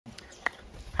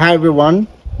Hi everyone,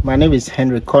 my name is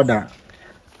Henry Koda.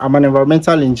 I'm an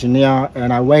environmental engineer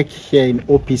and I work here in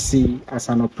OPC as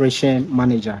an operation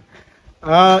manager.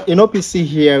 In OPC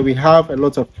here, we have a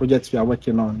lot of projects we are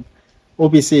working on.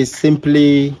 OPC is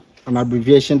simply an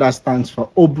abbreviation that stands for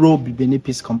Obrobibini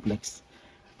Peace Complex.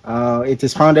 It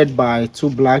is founded by 2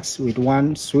 blacks with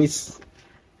 1 Swiss,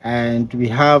 and we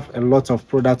have a lot of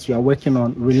products we are working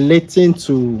on relating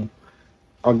to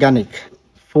organic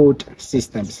food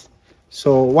systems.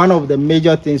 So one of the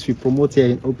major things we promote here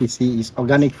in OPC is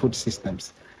organic food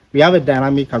systems. We have a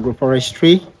dynamic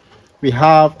agroforestry, we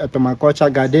have a permaculture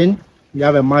garden, we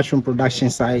have a mushroom production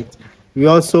site, we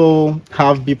also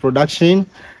have bee production,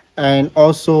 and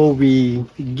also we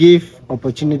give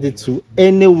opportunity to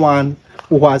anyone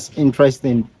who has interest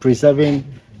in preserving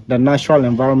the natural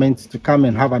environment to come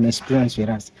and have an experience with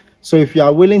us. So if you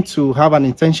are willing to have an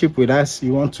internship with us,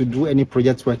 you want to do any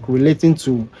project work relating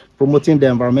to promoting the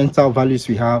environmental values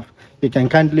we have, you can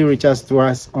kindly reach us to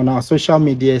us on our social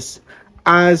medias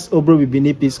as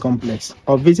Obrobibini Peace Complex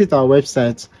or visit our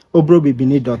website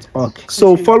obrobibini.org.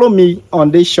 So follow me on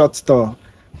this short tour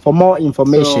for more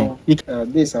information. So,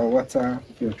 this is our water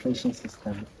filtration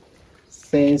system.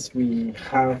 Since we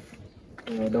have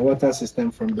the water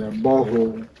system from the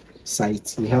borehole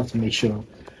site, we have to make sure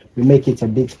we make it a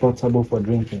bit portable for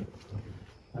drinking.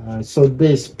 So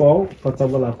this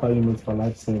portable aquarium unit for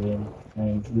life saving,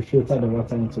 and we filter the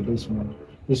water into this one.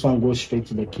 This one goes straight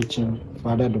to the kitchen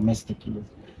for other domestic use.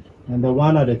 And the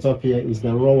one at the top here is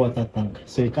the raw water tank.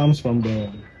 So it comes from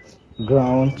the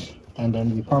ground and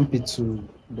then we pump it to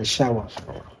the shower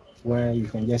where you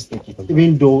can just take it.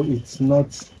 Even though it's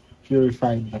not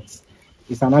purified, but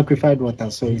it's an aquified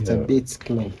water, so it's a bit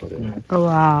clean. Oh,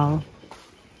 wow.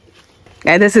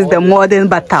 And this is the modern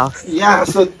bathhouse. Yeah,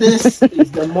 so this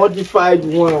is the modified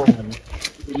one.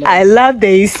 I love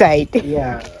the inside.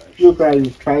 Yeah, you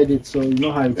guys tried it, so you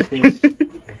know how it feels.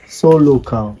 So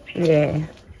local. Yeah.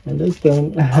 And this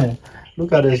thing,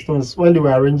 look at the stones. When they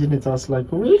were arranging it, I was like,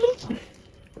 really?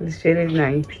 It's really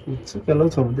nice. It took a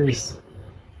lot of this.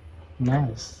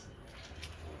 Nice.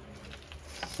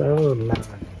 So nice.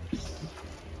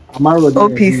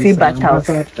 OPC bathhouse.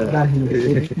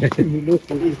 You look,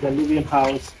 it's the living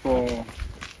house for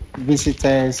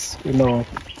visitors, you know,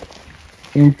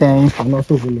 interns and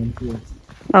also volunteers.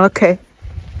 Okay.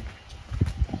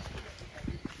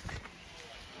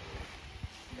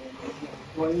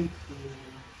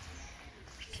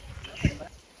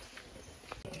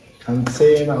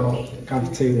 Container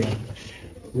cafeteria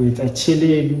with a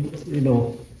chilling, you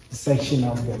know, section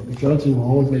of them. If you want to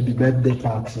hold maybe birthday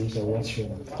parties or what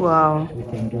Wow. you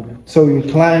can do that. So you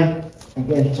climb and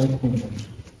go and check in.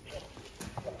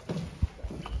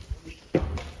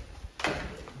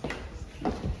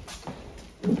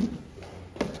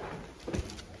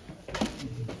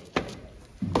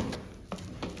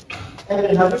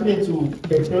 Hey, have you been to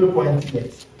Cape Point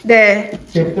yet? There.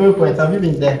 Cape Point, have you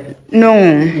been there? No.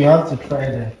 You have to try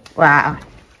there. Wow.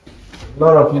 A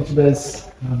lot of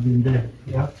YouTubers have been there.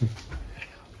 You have to.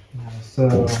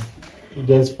 So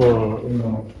just for, you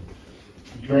know,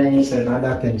 drinks and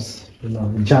other things, you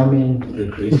know, jamming.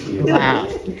 Wow.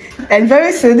 And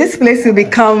very soon this place will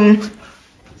become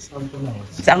Something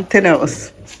else. something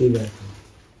else. See that.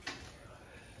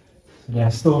 They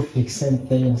are still fixing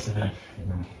things. You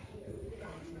know.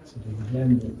 So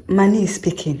they Money is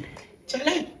speaking.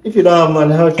 if you don't have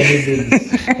money, how can you do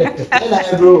this?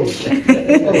 Bro.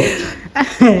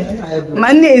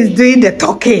 Money is doing the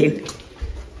talking.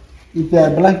 If you are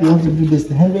black, you want to do this.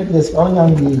 100 years, all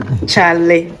young people.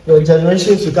 Charlie. Your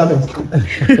generation should come and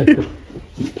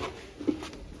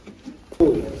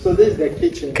So this is the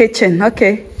kitchen. Kitchen,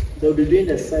 okay. They'll be doing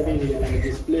the serving here, like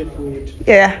display food.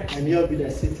 Yeah. And here will be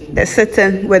the sitting. The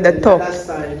sitting with the And top. The other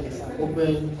side is an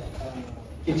open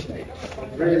kitchen.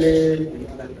 Really.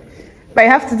 But you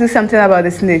have to do something about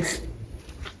the snakes.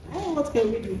 Oh, what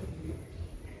can we do?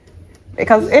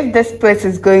 Because if this place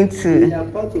is going They to, are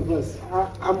part of us.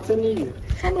 I'm telling you.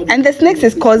 and the snakes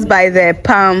is caused by the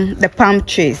palm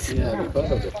trees. Yeah,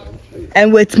 because of the palm trees.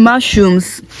 And with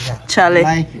mushrooms, Charlie.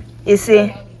 Like it. You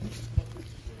see,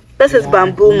 this is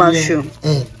bamboo mushroom.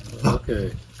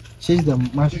 Okay. She's the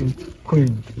mushroom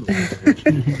queen.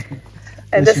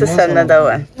 And this is another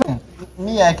one.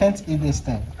 Me, I can't eat this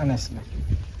thing, honestly.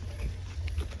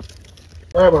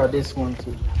 What about this one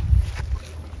too?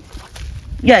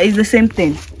 Yeah, it's the same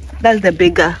thing. That's the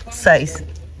bigger size.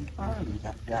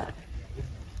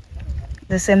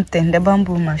 The same thing, the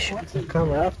bamboo mushroom.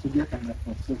 Come, I have to get an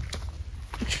apple.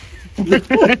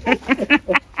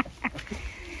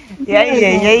 Yeah.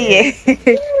 This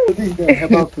is the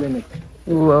herbal clinic.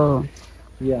 Wow.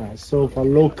 Yeah, so for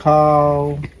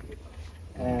local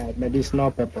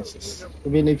medicinal purposes,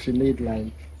 even if you need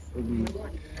like maybe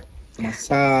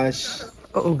massage,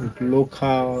 Oh.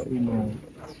 local,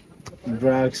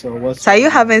 drugs or what. So are you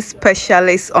having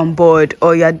specialists on board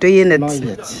or you're doing it? Not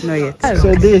yet. Not yet.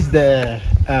 So this is the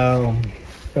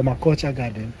permaculture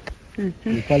garden.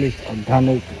 We call it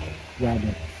organic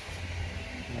garden.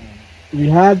 We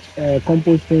had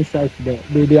composting sites there.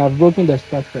 They have broken the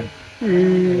structure.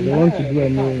 They want to do a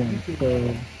new one.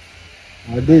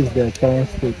 So this is the current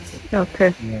state.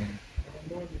 Okay. Yeah.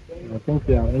 I think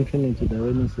we are entering into the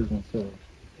rainy season.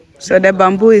 So the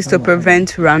bamboo is to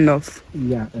prevent runoff.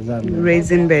 Yeah, exactly.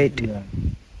 Raising bed. Yeah.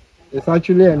 It's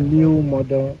actually a new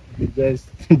model we just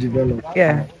developed.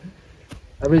 Yeah.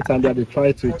 Every time that they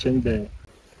try to change the.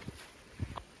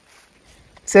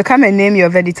 So come and name your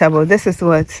vegetable. This is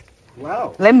what.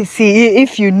 Wow. Let me see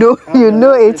if you know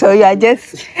it or you are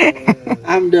just.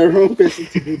 I'm the wrong person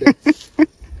to do that.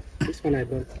 This one I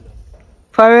don't know.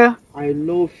 For real? I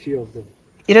know few of them.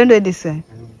 You don't know this one?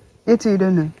 You too, you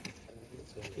don't know.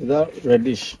 Is that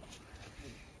reddish?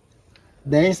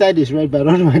 The inside is red, but I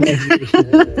don't know what it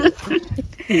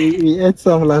is. We ate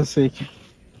some last week.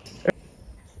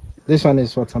 This one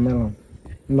is watermelon.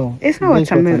 No. It's not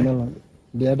watermelon.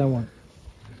 The other one.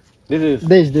 This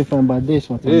is different, but this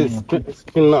watermelon. This is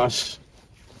spinach.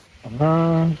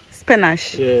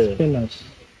 Spinach. Yeah. Spinach.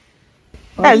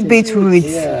 That's beetroot.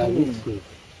 Yeah, beetroot.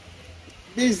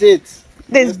 This is it.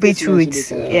 This is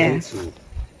beetroot. Yeah.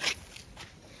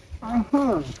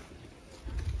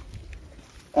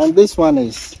 And this one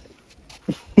is.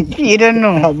 You don't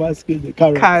know. I'm asking the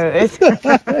carrot. Carrot.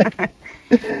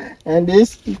 And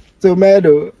this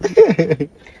tomato.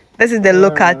 This is the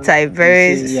local type,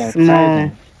 very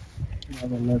small.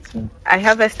 I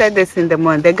harvested this in the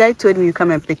morning. The guy told me you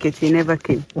come and pick it. He never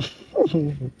came.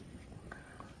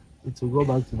 It will go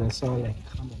back to the soil and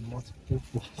come and multiple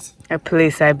things. A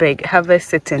place, I beg.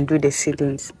 Harvest it and do the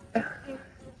seedlings.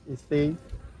 You see?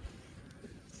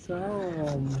 So,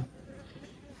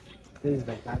 this is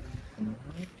the garden.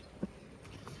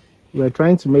 We're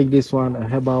trying to make this one a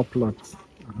herbal plot.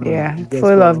 Yeah,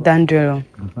 full of dandelion.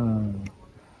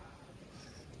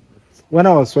 When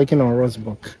I was working on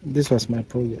Rosebuck, this was my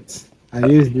project. I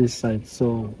used this site,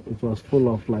 so it was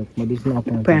full of like medicinal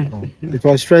plants. It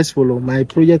was stressful. My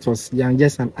project was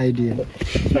just an idea.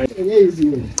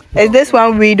 Is this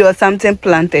one weed or something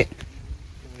planted?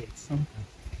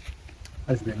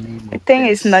 That's the name. I think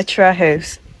it's natural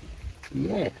herbs.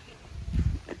 Yeah.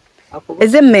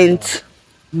 Is it mint?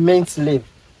 Mint leaf.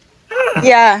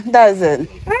 Yeah, that's it.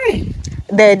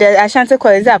 The Ashanti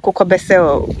call is a cocoa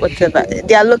or whatever.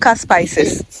 They are local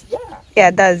spices.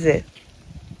 Yeah, that's it.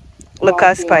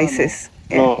 Local spices.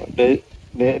 Yeah. No,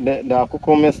 the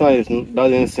Accommodation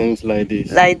doesn't seem like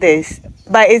this. Like this.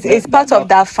 But it's part of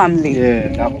that family.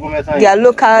 Yeah, They are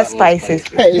local spices.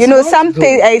 You know, some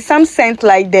scent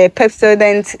like the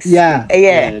Pepsodent. Yeah.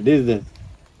 Yeah. This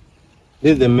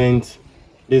is the mint.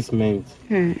 This mint.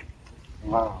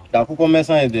 Wow. The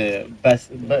Accommodation is the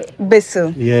best.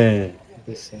 Basil. Yeah.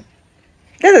 This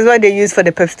is what they use for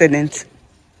the Pepsodent.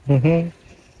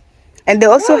 And they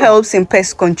also helps in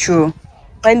pest control.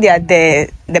 When they are there,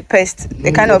 the pest,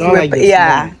 they kind of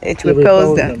it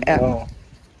repels them. Yeah. Wow.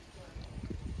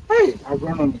 Hey,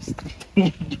 agronomist.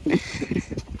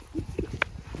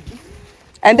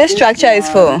 And this structure is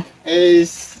for?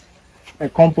 Is a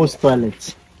compost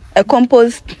toilet. A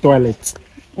compost toilet.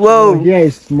 Whoa. So here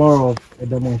is more of a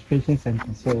demonstration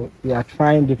center. So we are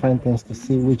trying different things to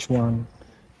see which one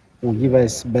will give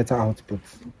us better output.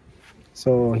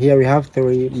 So here we have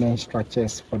three main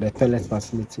structures for the toilet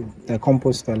facility. The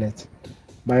compost toilet,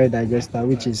 biodigester,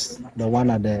 which is the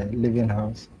one at the living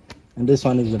house. And this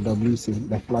one is the WC,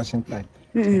 the flushing type.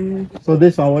 So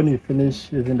this one, when you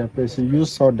finish using the place, you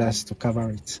use sawdust to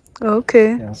cover it.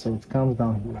 Okay. Yeah, so it comes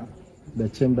down here. The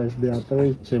chambers, there are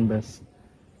three chambers.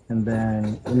 And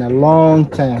then in a long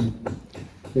term,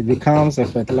 it becomes a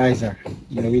fertilizer.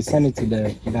 Then we send it to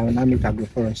the dynamic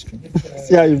agroforestry.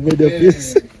 See how you made the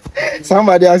piece?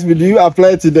 Somebody asked me, do you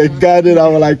apply to the garden? I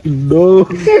was like, no.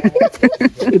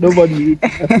 Nobody.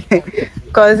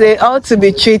 Because they ought to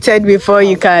be treated before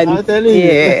you can. I'm telling you.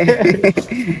 Yeah.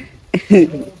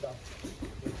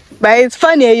 But it's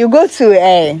funny, you go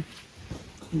to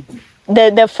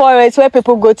the forest where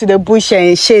people go to the bush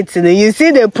and shit, you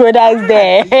see the products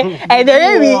there, and the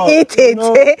way we eat it,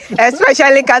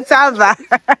 especially cassava.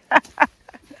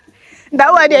 That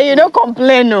one there, you don't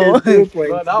complain, no. They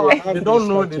don't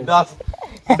know the dust.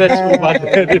 They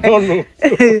don't know.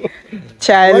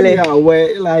 Charlie. When you are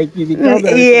aware, like, you become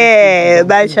yeah,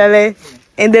 but Charlie.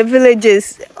 in the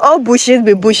villages, all bushes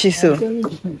be bushes, so.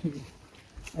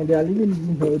 And they are living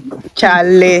in healthy.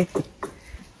 Charlie.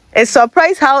 It's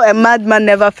surprised how a madman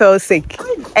never fell sick.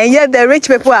 And yet the rich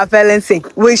people are falling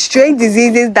sick with strange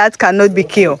diseases that cannot be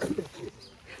cured.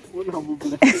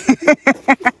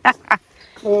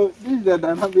 So this is the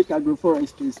dynamic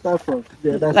agroforestry. Start from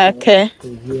the other side. Okay.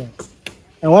 Yeah.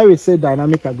 And when we say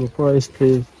dynamic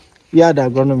agroforestry, we are the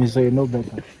agronomy, so you know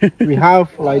better. We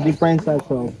have like different types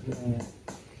of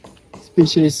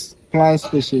species, plant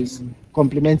species,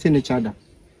 complementing each other.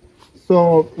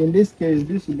 So in this case,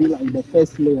 this will be like the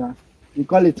first layer. We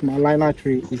call it malina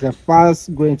tree. It's a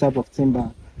fast-growing type of timber,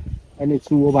 and it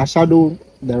will overshadow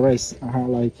the rest.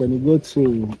 Like when you go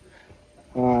to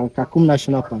Kakum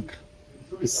National Park,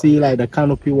 you see like the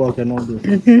canopy work and all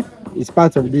this. It's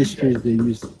part of these trees they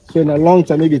use. So in the long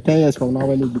term, maybe 10 years from now,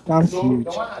 when it becomes huge,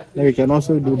 then we can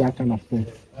also do that kind of thing.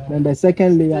 Then the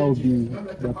second layer will be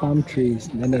the palm trees.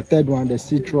 Then the third one, the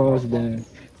citrus, the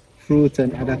fruits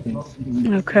and other things.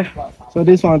 Okay. So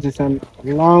this one is a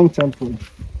long-term project.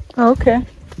 Okay.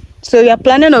 So you're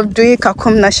planning of doing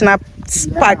Kakum National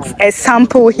Park a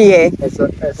sample here.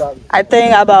 I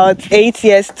think about 8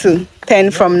 years to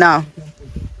 10 from now.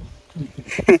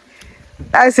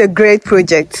 That's a great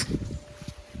project.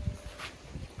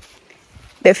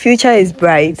 The future is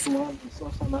bright. This one is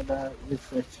also another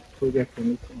research project for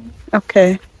me.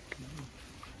 Okay.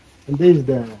 And this is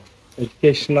the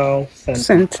educational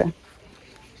center.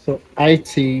 So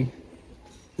IT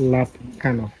lab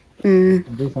kind of. And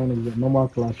this one is the normal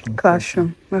classroom.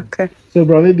 Classroom. Okay. So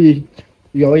bro, maybe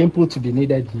your input to be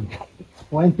needed here.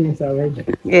 When things are ready.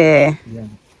 Yeah.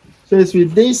 So it's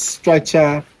with this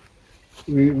structure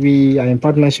we are in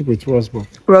partnership with Rosebud.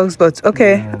 Rosebud.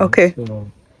 Okay. Okay.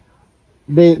 So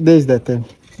there's the thing.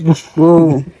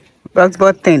 Whoa.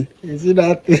 Rosebud thing. You see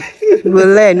that thing? We'll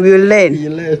learn. You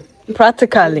learn.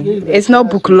 Practically. It's not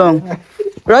book long.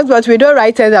 Rosebud, we don't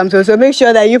write exams, so make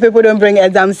sure that you people don't bring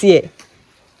exams here.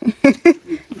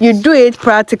 You do it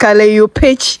practically, you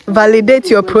pitch, validate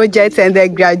your projects, and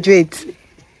then graduate.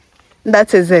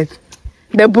 That is it.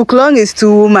 The book long is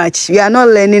too much. We are not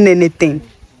learning anything.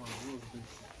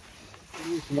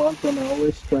 This is one thing I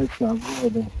always try to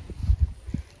avoid.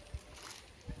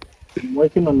 I'm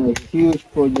working on a huge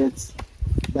project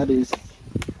that is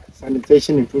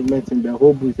sanitation improvement in the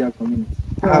whole Buzia community.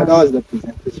 That was the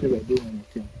presentation we're doing.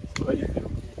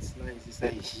 It's nice. It's a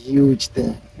huge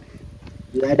thing.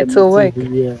 We had It's a work.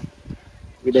 Here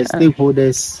with the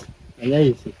stakeholders. And there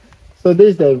you see. So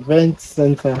this is the event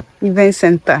center. Event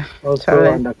center.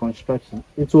 Also under construction.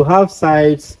 It will have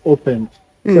sites opened.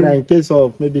 So that in case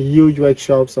of maybe huge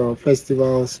workshops or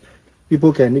festivals,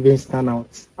 people can even stand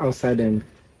outside and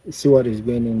see what is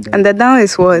going on there. And the down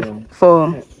is what?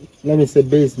 For? Let me say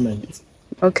basement.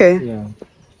 Okay. Yeah.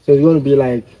 So it's going to be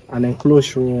like an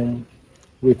enclosed room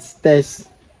with stairs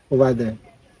over there.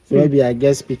 So maybe I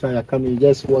guess people are coming,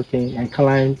 just walking and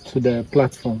climb to the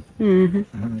platform.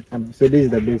 So this is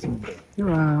the basement.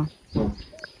 Wow.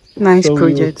 Nice so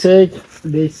project. We will take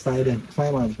this side and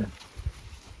climb up there.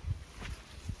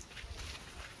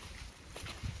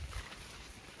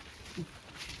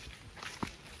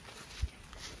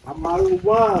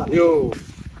 Yo.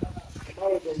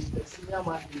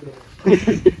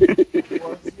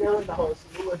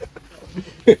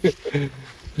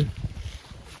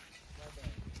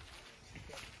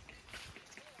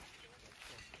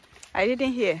 I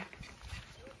didn't hear.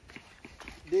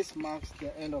 This marks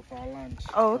the end of our lunch.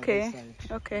 Oh, okay.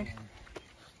 Okay.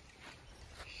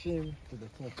 Shame to the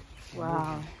top.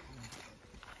 Wow.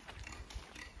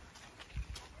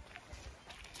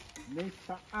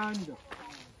 Mr. Ando.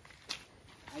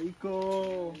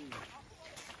 Aiko.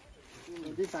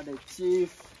 So these are the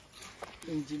chief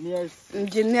engineers.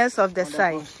 Engineers of the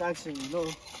site. Construction, you know.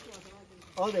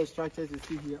 All the structures you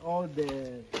see here, all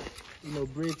the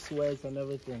bricks, works and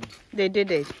everything. They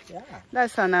did it. Yeah.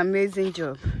 That's an amazing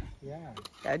job. Yeah.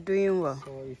 They're doing well.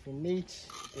 So if you need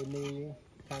any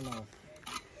kind of...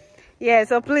 Yeah,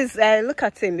 so please look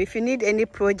at him. If you need any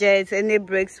projects, any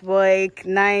bricks work,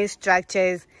 nice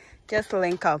structures, just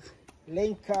link up.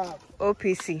 Link up.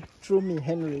 OPC. Through me,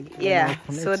 Henry. Yeah,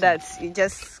 so that you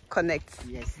just connect.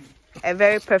 Yes. A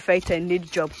very perfect and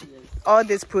neat job. Yes. All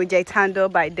these projects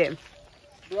handled by them.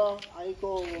 Bro, I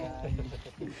go.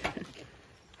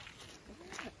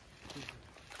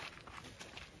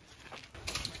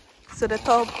 So the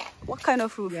top, what kind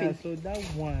of roofing? Yeah, so that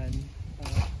one,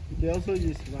 they also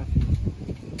use roofing.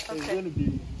 So it's going to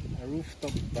be a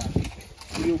rooftop bar.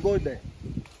 So you go there.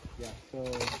 Yeah, so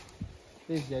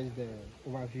this is just the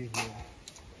overview here.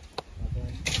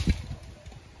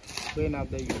 Going up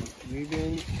there, you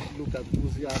even look at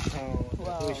Buzia town, the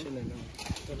Wow. ocean and all.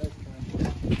 So let's come.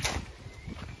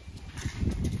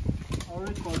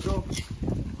 Alright, Kojo.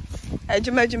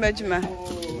 Ejuma, Juma, Juma. Oh.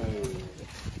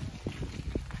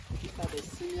 These are the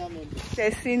senior members.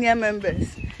 The senior members.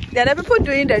 They are the people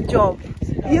doing the job.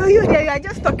 You there, you are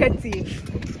just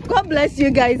talkative. God bless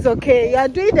you guys, okay? You are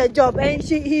doing the job, and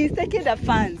he is taking the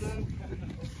fans.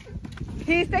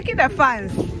 He is taking the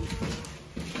fans.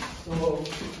 So,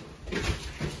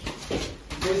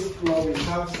 this floor we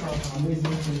have some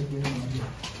amazing things going on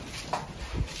here.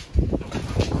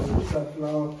 So these are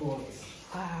flower pots.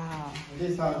 Wow.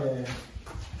 These are the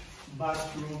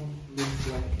bathroom looks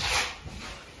like.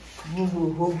 Boo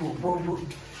boo boo boo boo boo.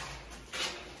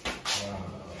 Wow.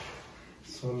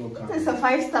 So local. This is a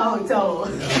 5-star hotel.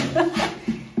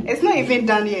 It's not even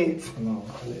done yet. No.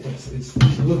 It's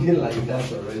looking like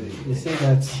that already. They say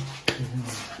that.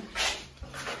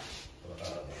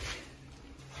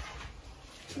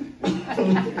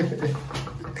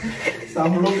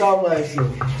 Some local vibes.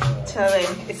 Charlie,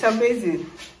 it's amazing.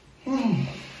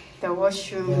 The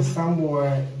washroom.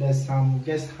 There's some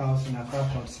guest house in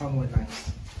Accra somewhere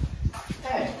nice.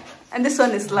 Hey. And this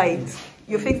one is light.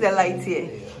 You fix the light here.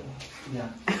 Yeah.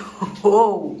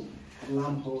 Oh.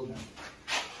 Lamp holder.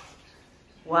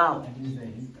 Wow. And this is the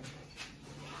heater.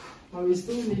 But we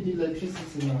still need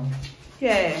electricity now.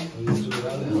 Yeah.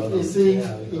 You see,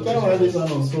 you can't run this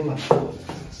one on solar.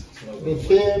 They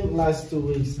came last 2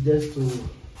 weeks just to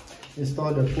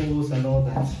install the poles and all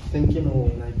that, thinking,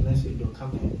 oh, like next week they'll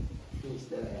come and fix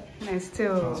the And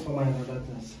still, transformer and other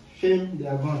things. Shame, they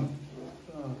are gone.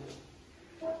 Oh.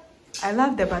 I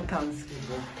love the buttons.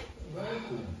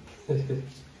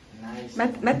 Nice.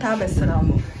 Meta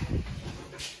besramo.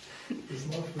 It's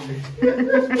not fully.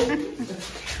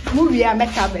 Movie a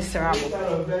meta besramo. This kind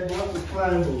of bed, you have to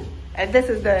climb. Oh. And this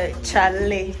is the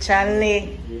Charlie.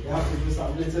 You have to do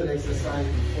some little exercise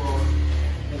before,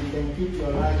 and you can keep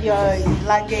your luggage. Your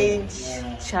luggage.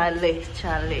 Yeah.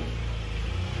 Charlie.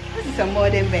 This is a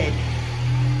modern bed.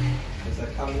 It's a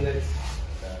cabinet,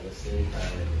 the same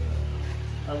kind.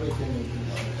 Everything is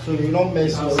good. So you don't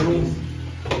mess your room,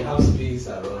 You have space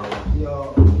around.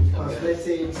 your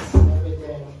cosmetics,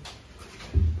 everything.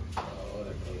 What I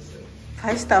can say.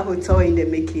 5-star hotel in the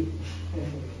making.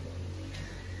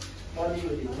 What do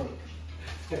you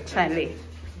do? Charlie.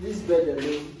 This bed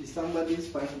alone is somebody's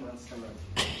 5 months salary.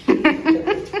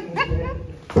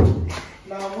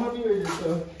 Now, what do you do?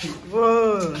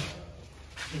 Whoa.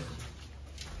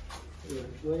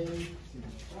 Going to, this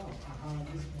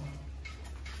one.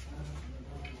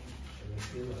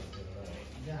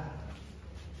 Yeah.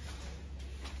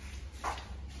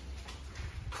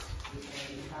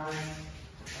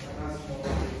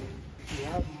 You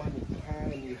have money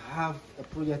and you have a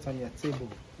project on your table,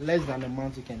 less than a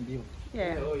month you can build.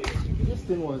 Yeah. This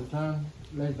thing was done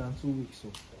less than 2 weeks. So.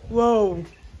 Whoa.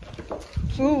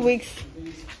 2 weeks.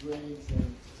 These braids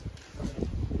and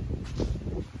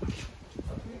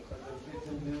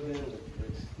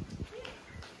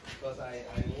Because I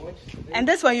watched And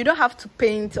this one you don't have to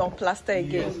paint or plaster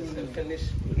again. the finish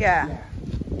Yeah.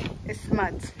 It's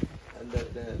smart. and the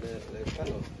kind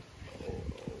of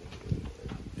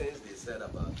things they said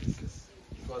about this is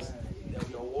because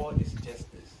your wall is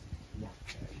just this. Yeah.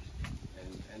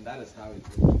 And that is how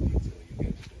it will be till you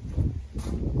get to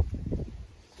the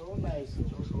so nice. So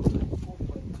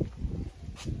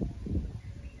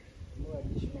no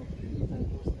additional fees and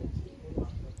those things.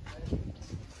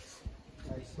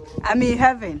 I'm in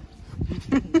heaven.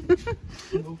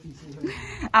 No pieces.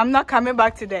 I'm not coming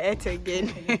back to the earth again.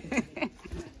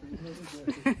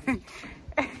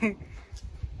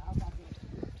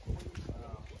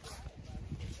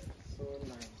 So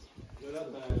nice.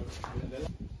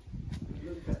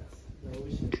 Look at the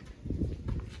ocean.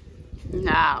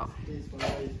 Now, This one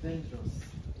is dangerous.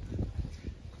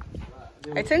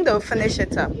 I think they'll finish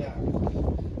it up. Yeah. To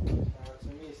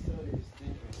me, it still is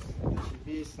dangerous. There should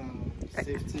be some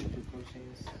safety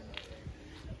precautions.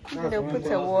 They'll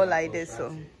put a wall like this.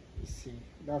 So. See,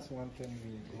 that's one thing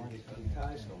we want to do.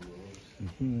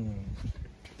 Mm.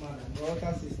 Man, the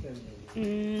water system.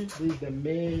 Mm. This is the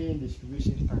main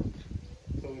distribution tank.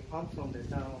 So we pump from the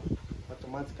down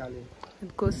automatically.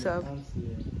 It goes up Pumps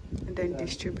here. and then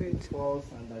distribute. Falls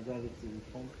under gravity. We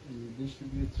pump, we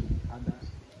distribute to other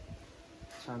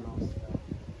channels.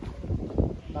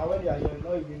 Now when you are young, you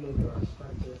don't even know the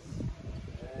structures.